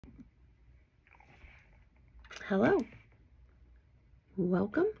Hello.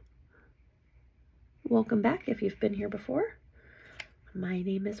 Welcome. Welcome back if you've been here before. My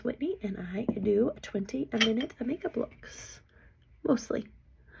name is Whitney and I do 20-minute makeup looks, mostly.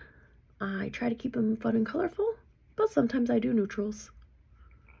 I try to keep them fun and colorful, but sometimes I do neutrals.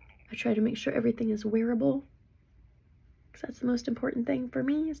 I try to make sure everything is wearable, because that's the most important thing for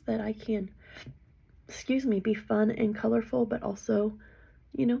me, is that I can, be fun and colorful, but also,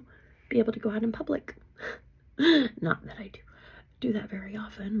 be able to go out in public. Not that I do that very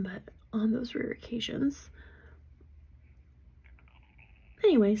often, but on those rare occasions.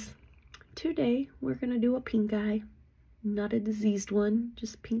 Anyways, today we're gonna do a pink eye, not a diseased one,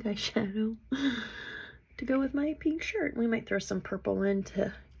 just pink eyeshadow to go with my pink shirt. We might throw some purple in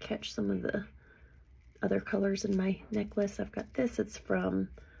to catch some of the other colors in my necklace. I've got this, it's from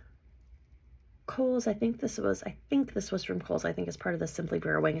Kohl's. I think this was from Kohl's. I think it's part of the Simply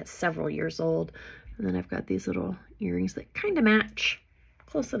Vera wing. It's several years old. And then I've got these little earrings that kind of match,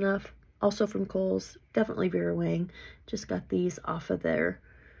 close enough. Also from Kohl's, definitely Vera wing. Just got these off of their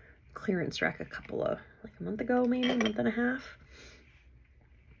clearance rack a month ago, maybe a month and a half.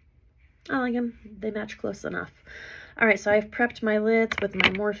 I like them. They match close enough. All right, so I've prepped my lids with my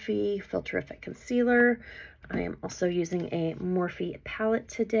Morphe Filterific Concealer. I am also using a Morphe palette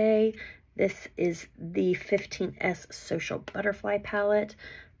today. This is the 15S Social Butterfly palette.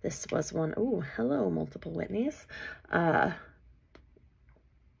 This was one, ooh, hello, multiple Whitneys.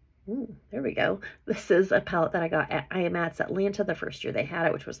 Ooh, there we go. This is a palette that I got at IMAT's Atlanta the first year they had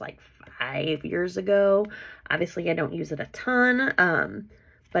it, which was like 5 years ago. Obviously, I don't use it a ton,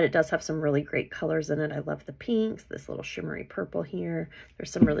 but it does have some really great colors in it. I love the pinks, this little shimmery purple here.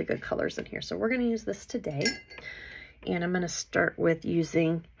 There's some really good colors in here. So we're going to use this today. And I'm going to start with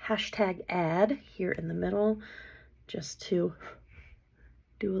using #ad here in the middle, just to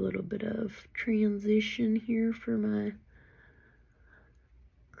do a little bit of transition here for my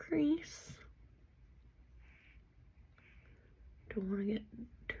crease. Don't want to get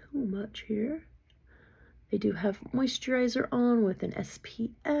too much here. They do have moisturizer on with an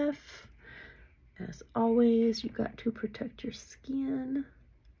SPF. As always, you've got to protect your skin.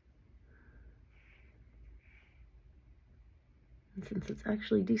 And since it's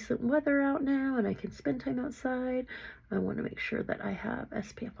actually decent weather out now and I can spend time outside, I want to make sure that I have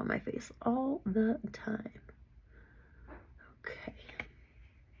SPF on my face all the time. Okay.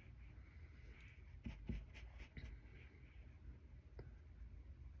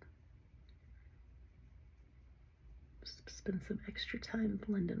 Just spend some extra time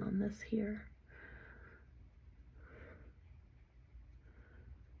blending on this here.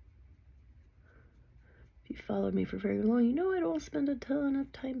 If you followed me for very long, you know I don't spend a ton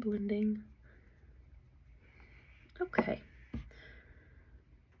of time blending. Okay.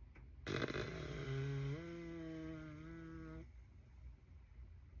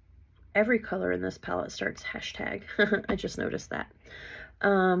 Every color in this palette starts #. I just noticed that.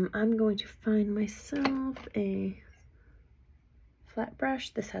 I'm going to find myself a flat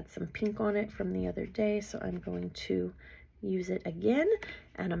brush. This had some pink on it from the other day, so I'm going to use it again,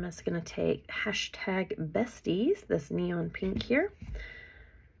 and I'm just going to take #besties, this neon pink here,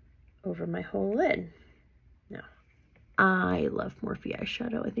 over my whole lid. Now, I love Morphe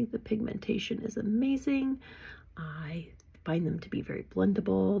eyeshadow. I think the pigmentation is amazing. I find them to be very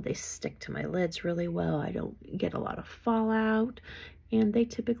blendable. They stick to my lids really well. I don't get a lot of fallout, and they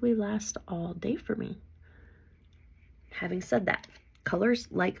typically last all day for me. Having said that, colors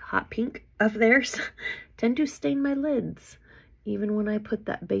like hot pink of theirs tend to stain my lids even when I put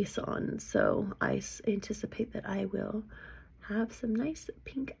that base on. So I anticipate that I will have some nice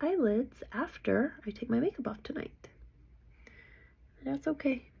pink eyelids after I take my makeup off tonight. And that's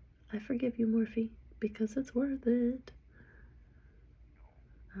okay. I forgive you, Morphe, because it's worth it.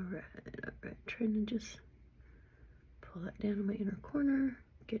 All right. Trying to just pull that down in my inner corner,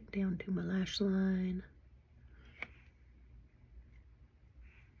 get down to my lash line.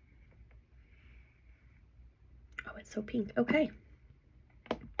 Oh, it's so pink. Okay.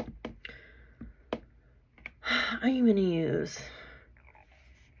 I'm going to use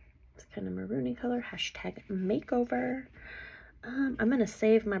this kind of maroony color, #makeover. I'm going to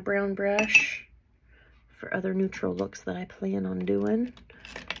save my brown brush for other neutral looks that I plan on doing,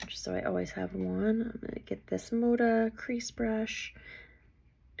 just so I always have one. I'm going to get this Moda crease brush,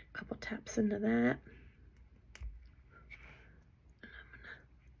 do a couple taps into that. And I'm going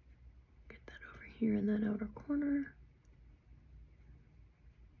to get that over here in that outer corner.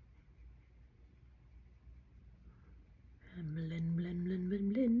 And blend, blend, blend,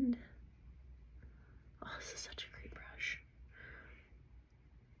 blend, blend. Oh, this is such a great brush.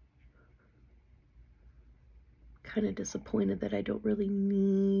 kind of disappointed that I don't really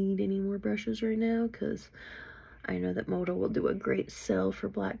need any more brushes right now, because I know that Moda will do a great sale for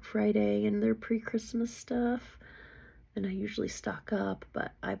Black Friday and their pre-Christmas stuff, and I usually stock up,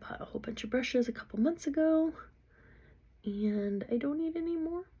 but I bought a whole bunch of brushes a couple months ago, and I don't need any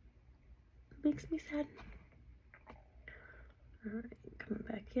more. It makes me sad. Alright, coming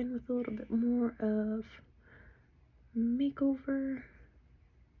back in with a little bit more of makeover.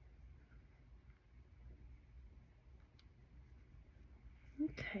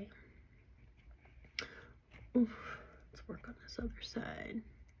 Okay. Oof, let's work on this other side.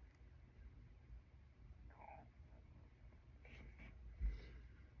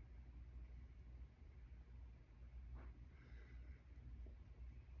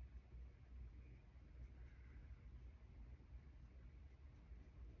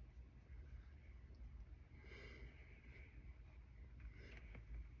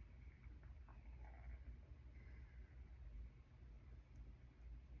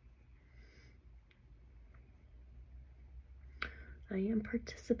 I am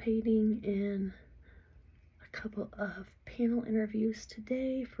participating in a couple of panel interviews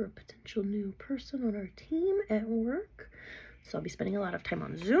today for a potential new person on our team at work. So I'll be spending a lot of time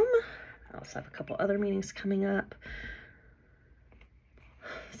on Zoom. I also have a couple other meetings coming up.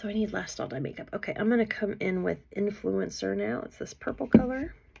 So I need Last All Day makeup. Okay, I'm going to come in with Influencer now. It's this purple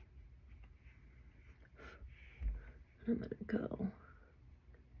color. I'm going to go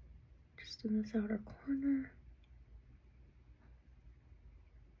just in this outer corner.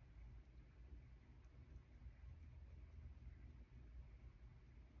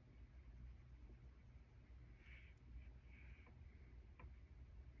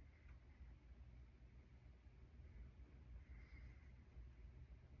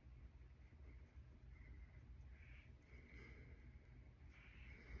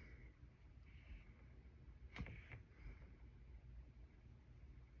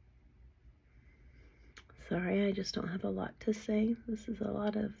 Sorry, I just don't have a lot to say. This is a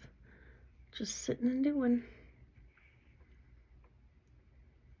lot of just sitting and doing.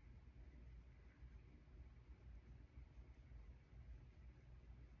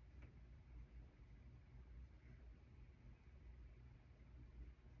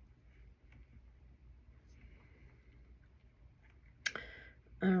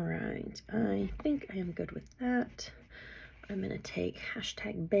 All right, I think I am good with that. I'm going to take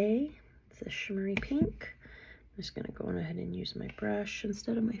hashtag Bay. It's a shimmery pink. I'm just going to go on ahead and use my brush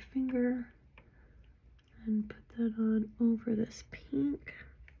instead of my finger and put that on over this pink.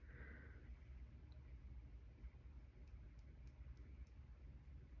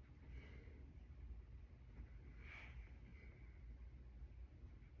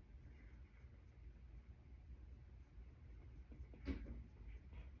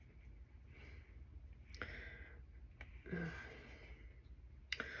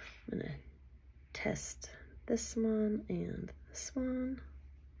 I'm going to test this one and this one.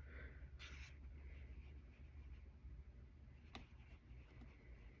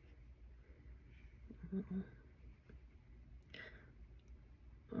 I think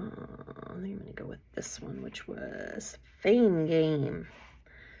I'm going to go with this one, which was Fame Game.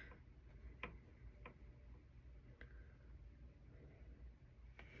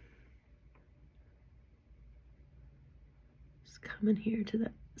 Just coming here to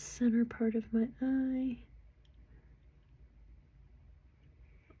the center part of my eye.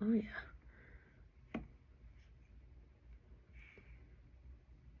 Oh yeah.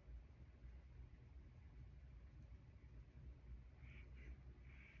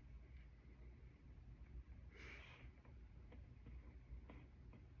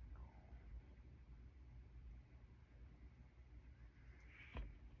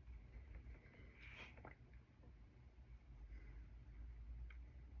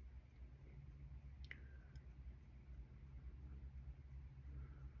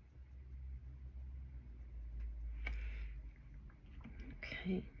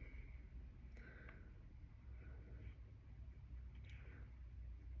 Okay.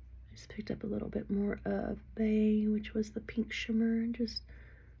 I just picked up a little bit more of Bay, which was the pink shimmer, and just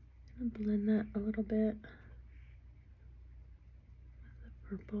blend that a little bit with the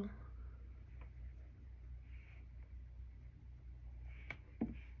purple.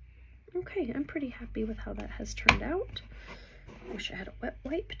 Okay, I'm pretty happy with how that has turned out. Wish I had a wet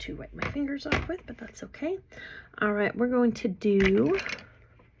wipe to wipe my fingers off with, but that's okay. All right, we're going to do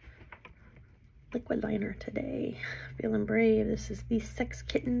liquid liner today. Feeling brave. This is the Sex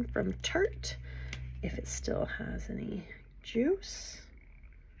Kitten from Tarte. If it still has any juice.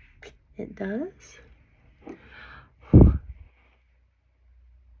 It does.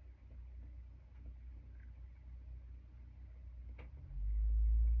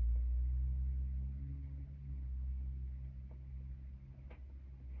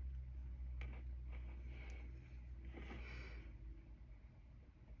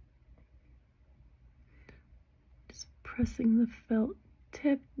 pressing the felt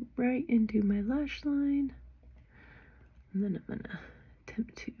tip right into my lash line. And then I'm gonna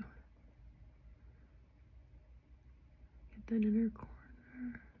attempt to get that inner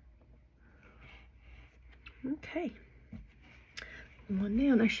corner. Okay. One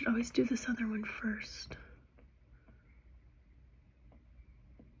down. I should always do this other one first.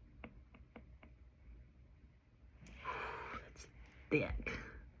 That's thick.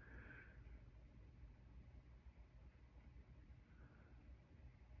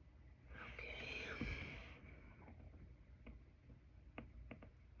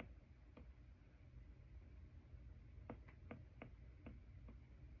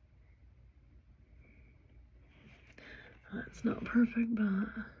 That's not perfect, but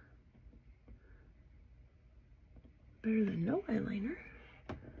better than no eyeliner.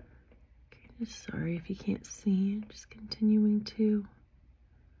 Okay, just sorry if you can't see. I'm just continuing to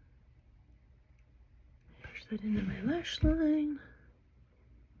push that into my lash line.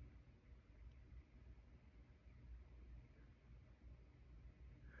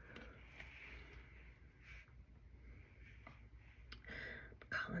 I'm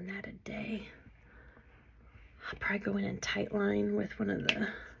calling that a day. I'll probably go in and tight line with one of the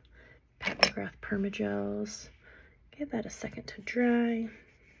Pat McGrath Permagels. Give that a second to dry.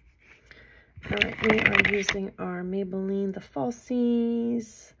 Alright, we are using our Maybelline The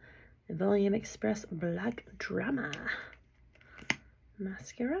Falsies Volume Express Black Drama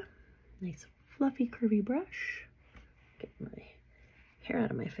mascara. Nice fluffy curvy brush. Get my hair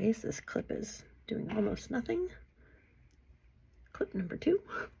out of my face. This clip is doing almost nothing. Clip number 2.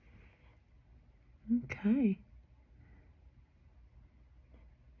 Okay.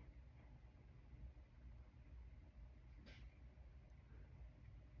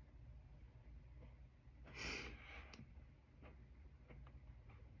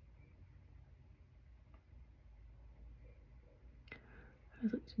 I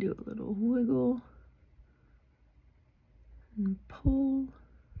like to do a little wiggle and pull.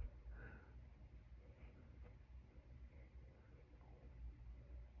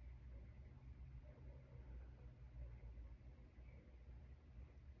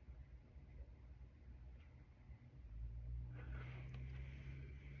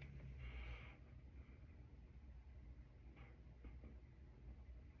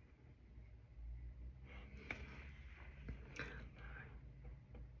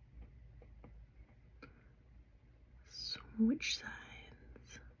 Switch sides.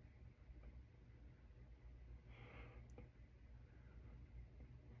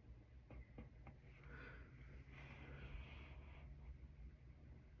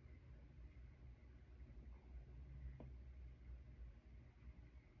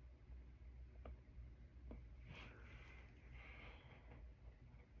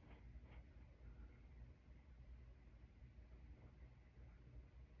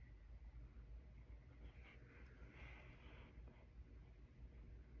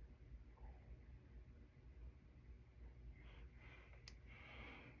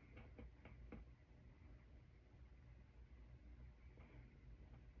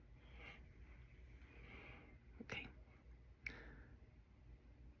 Okay.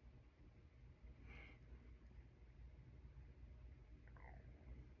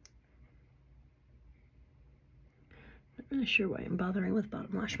 Not really sure why I'm bothering with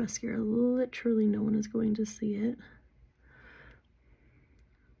bottom lash mascara. Literally no one is going to see it.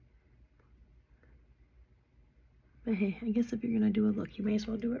 But hey, I guess if you're gonna do a look, you may as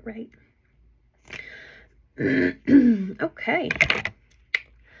well do it right. Okay.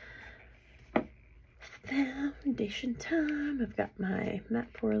 Foundation time. I've got my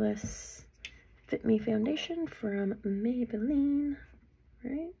Matte Poreless Fit Me foundation from Maybelline,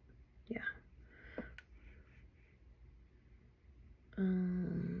 right? Yeah. I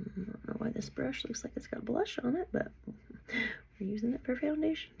don't know why this brush looks like it's got blush on it, but we're using it for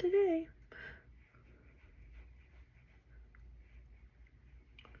foundation today.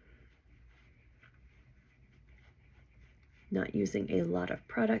 Not using a lot of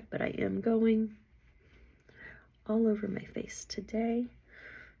product, but I am going all over my face today,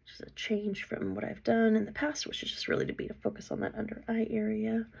 which is a change from what I've done in the past, which is just really to be to focus on that under eye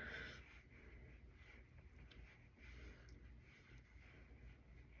area.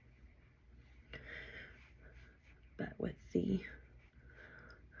 But with the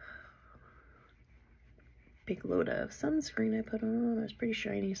big load of sunscreen I put on, it was pretty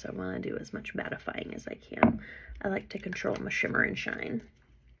shiny, so I want to do as much mattifying as I can. I like to control my shimmer and shine.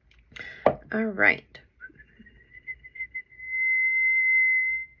 All right.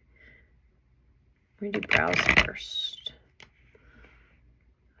 We're going to do brows first.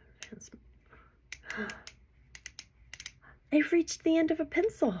 I've reached the end of a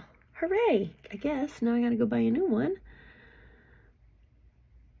pencil. Hooray, I guess. Now I gotta go buy a new one.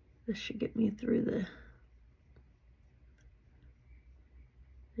 This should get me through the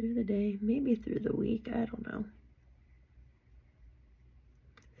day, maybe through the week, I don't know.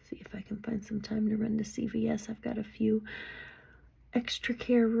 See if I can find some time to run to CVS. I've got a few extra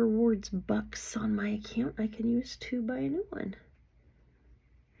care rewards bucks on my account I can use to buy a new one.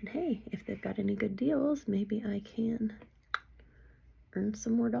 And hey, if they've got any good deals, maybe I can earn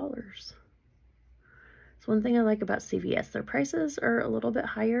some more dollars. So one thing I like about CVS, their prices are a little bit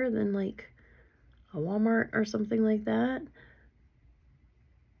higher than like a Walmart or something like that.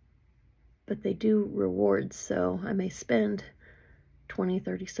 But they do rewards, so I may spend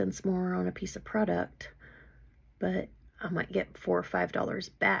 20-30 cents more on a piece of product, but I might get $4 or $5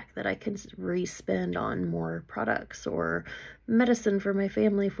 back that I can re-spend on more products or medicine for my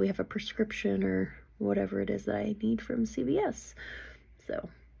family if we have a prescription or whatever it is that I need from CVS. So,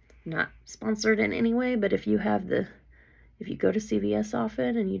 not sponsored in any way, but if you go to CVS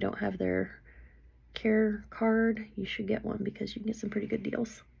often and you don't have their care card, you should get one because you can get some pretty good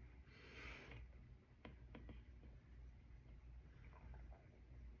deals.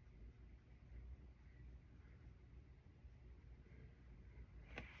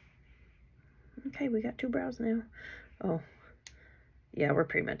 Okay, we got 2 brows now. Oh, yeah, we're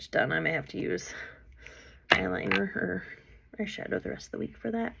pretty much done. I may have to use eyeliner or eyeshadow the rest of the week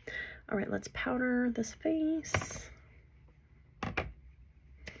for that. All right, let's powder this face.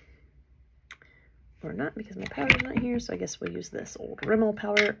 Or not, because my powder's not here, so I guess we'll use this old Rimmel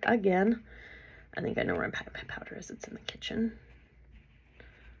powder again. I think I know where my powder is. It's in the kitchen.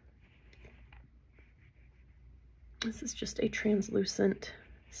 This is just a translucent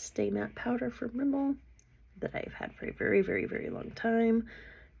Stay Matte powder from Rimmel that I've had for a very, very, very long time.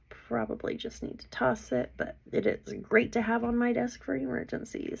 Probably just need to toss it, but it is great to have on my desk for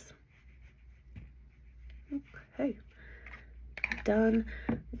emergencies. Okay, done.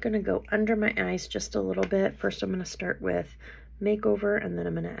 I'm gonna go under my eyes just a little bit. First, I'm gonna start with Makeover, and then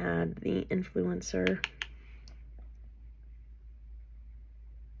I'm gonna add the Influencer.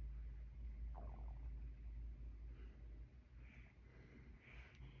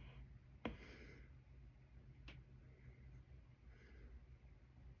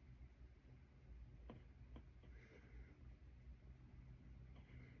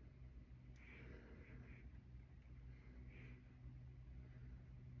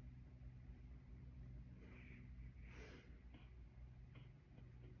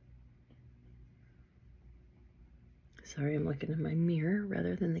 Sorry, I'm looking in my mirror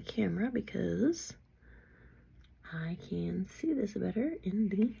rather than the camera because I can see this better in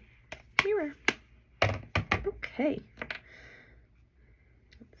the mirror. Okay.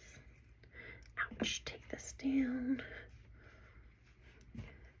 Ouch, take this down.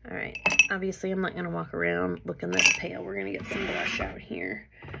 All right, obviously I'm not gonna walk around looking this pale. We're gonna get some blush out here.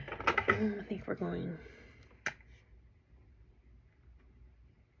 I think we're going,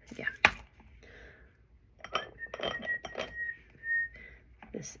 yeah.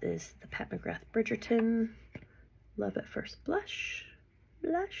 This is the Pat McGrath Bridgerton Love at First Blush.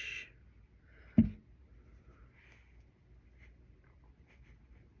 Blush.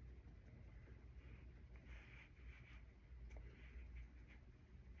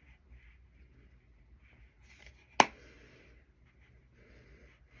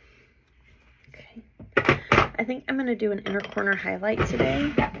 Okay. I think I'm going to do an inner corner highlight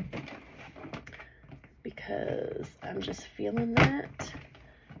today because I'm just feeling that.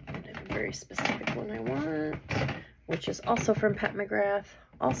 I have a very specific one I want, which is also from Pat McGrath,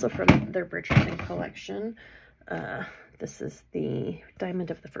 also from their Bridgerton collection. This is the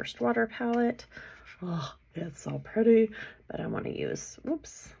Diamond of the First Water palette. Oh, it's so pretty, but I want to use,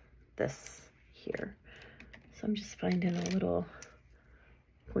 whoops, this here. So I'm just finding a little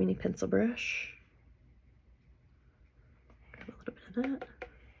pointy pencil brush. Grab a little bit of that.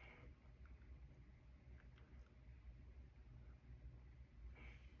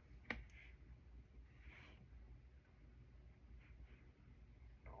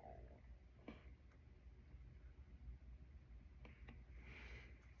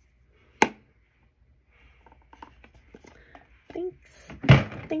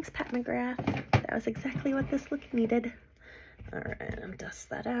 Thanks, Pat McGrath. That was exactly what this look needed. All right, I'll dust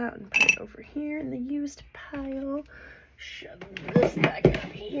that out and put it over here in the used pile. Shove this back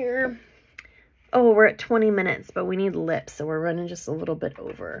up here. Oh, we're at 20 minutes, but we need lips, so we're running just a little bit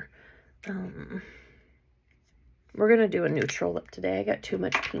over. We're gonna do a neutral lip today. I got too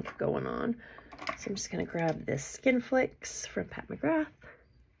much pink going on. So I'm just gonna grab this Skin Flicks from Pat McGrath.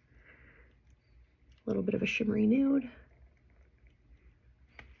 A little bit of a shimmery nude.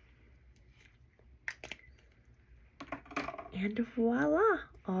 And voila,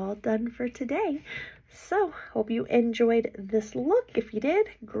 all done for today. So, hope you enjoyed this look. If you did,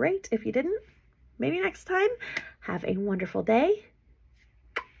 great. If you didn't, maybe next time. Have a wonderful day.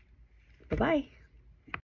 Bye-bye.